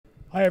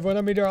Hi everyone,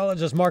 I'm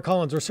meteorologist Mark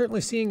Collins. We're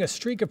certainly seeing a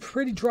streak of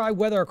pretty dry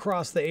weather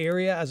across the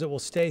area as it will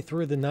stay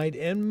through the night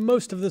and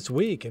most of this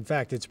week. In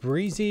fact, it's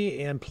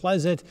breezy and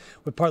pleasant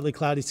with partly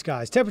cloudy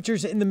skies.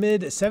 Temperatures in the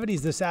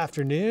mid-70s this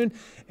afternoon.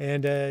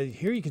 And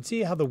here you can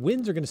see how the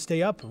winds are going to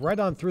stay up right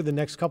on through the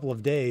next couple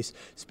of days.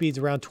 Speeds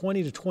around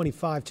 20 to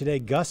 25 today,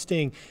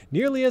 gusting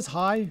nearly as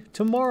high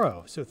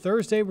tomorrow. So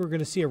Thursday, we're going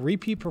to see a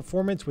repeat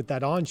performance with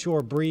that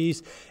onshore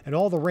breeze and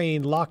all the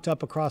rain locked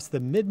up across the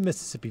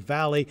mid-Mississippi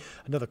Valley.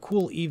 Another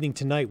cool evening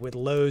tonight with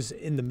lows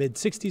in the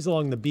mid-60s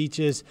along the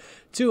beaches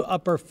to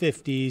upper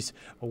 50s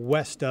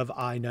west of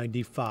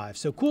I-95.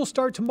 So cool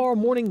start tomorrow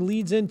morning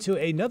leads into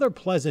another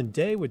pleasant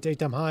day with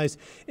daytime highs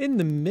in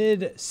the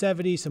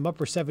mid-70s, some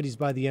upper 70s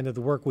by the end of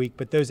the work week.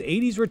 But those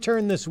 80s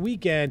return this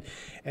weekend,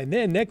 and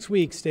then next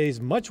week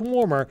stays much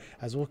warmer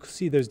as we'll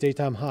see those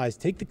daytime highs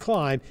take the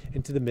climb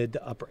into the mid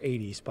to upper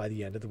 80s by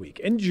the end of the week.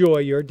 Enjoy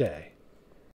your day.